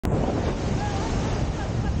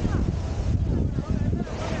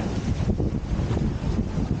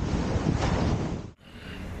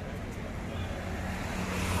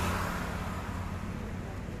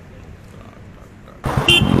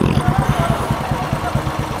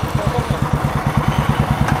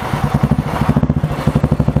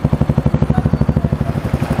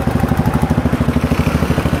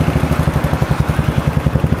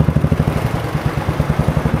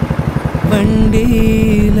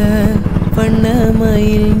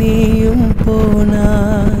வண்ணமயில் நீயும்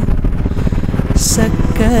போனாய்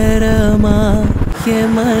சக்கரமா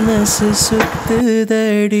என் மனசு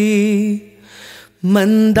சுத்துதடி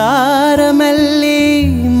மந்தாரமல்லி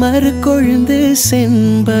மறுகொழுந்து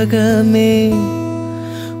செண்பகமே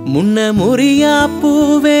முன்ன முறியா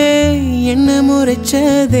பூவே என்ன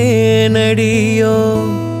முறைச்சதே நடியோ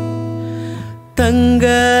தங்க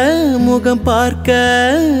முகம் பார்க்க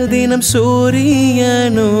தினம்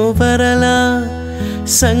சூரியனோ வரலாம்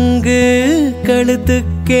சங்கு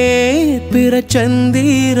கழுத்துக்கே பிற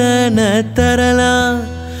சந்திரன தரலாம்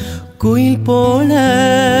குயில் போல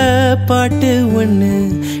பாட்டு ஒன்று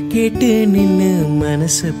கேட்டு நின்னு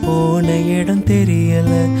மனசு போன இடம்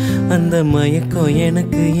தெரியல அந்த மயக்கம்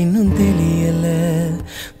எனக்கு இன்னும் தெரியல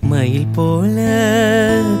மயில் போல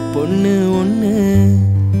பொண்ணு ஒன்று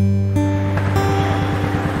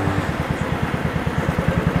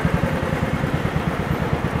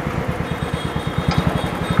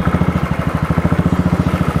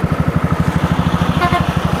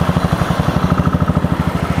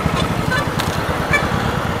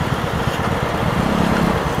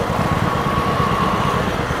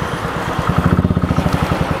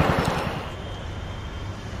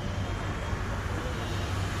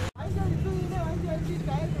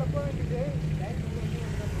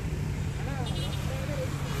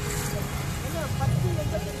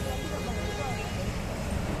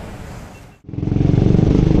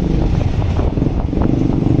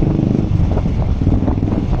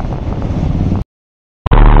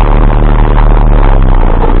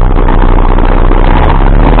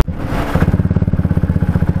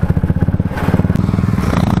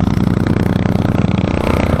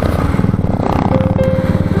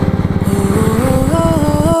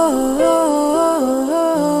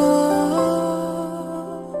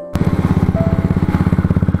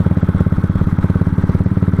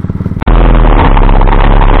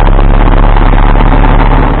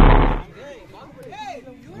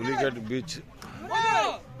Pulicat beach.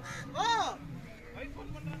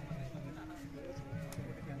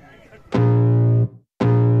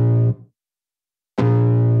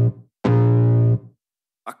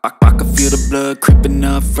 I can feel the blood creeping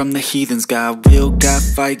up from the heathens. Got will, got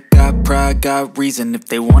fight, got pride, got reason. If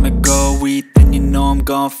they wanna go eat, then you know I'm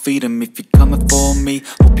gon' feed them. If you're coming for me,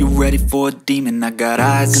 hope you're ready for a demon. I got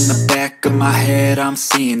eyes in the back of my head, I'm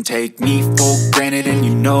seeing. Take me for granted and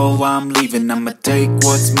you know I'm leaving. I'ma take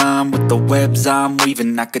what's mine with the webs I'm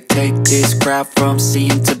weaving. I could take this crowd from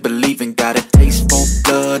seeing to believing. Got a taste for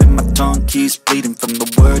blood and my tongue keeps bleeding. From the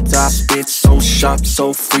words I spit, so sharp,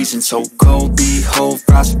 so freezing. So cold, behold,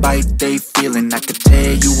 frostbite they feeling. I could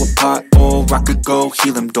tear you apart or I could go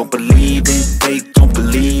heal them. Don't believe in fate, don't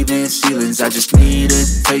believe in ceilings. I just need a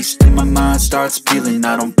taste and my mind starts peeling.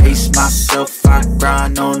 I don't pace myself, I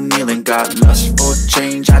grind on kneeling. Got lust for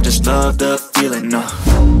change, I just love the feeling.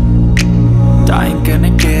 I ain't gonna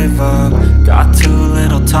give up. Got too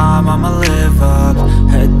little time, I'ma live up.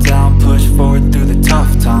 Head down, push forward through the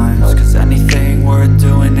tough times. Cause anything worth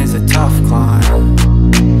doing is a tough climb.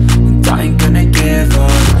 And I ain't gonna give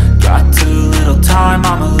up. Got too little time,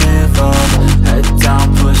 I'ma live up. Head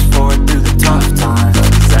down, push forward through the tough times.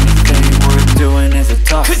 Cause anything worth doing is a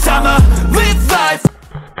tough climb. Cause I'ma live life.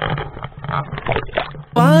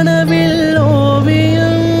 வானவில்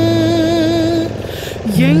ஓவியம்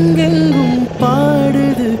எங்கெங்கும்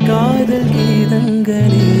பாடுது காதல்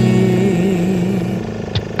கீதங்களே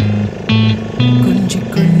கொஞ்சி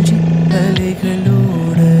கொஞ்சி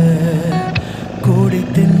அலைகளோட கோடை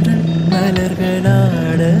தென்றல்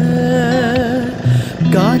மலர்களாட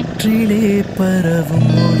காற்றிலே பரவும்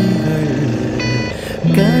மொழிகள்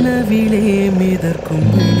கனவிலே மிதக்கும்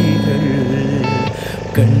விழிகள்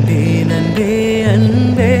கண்டே நன்றே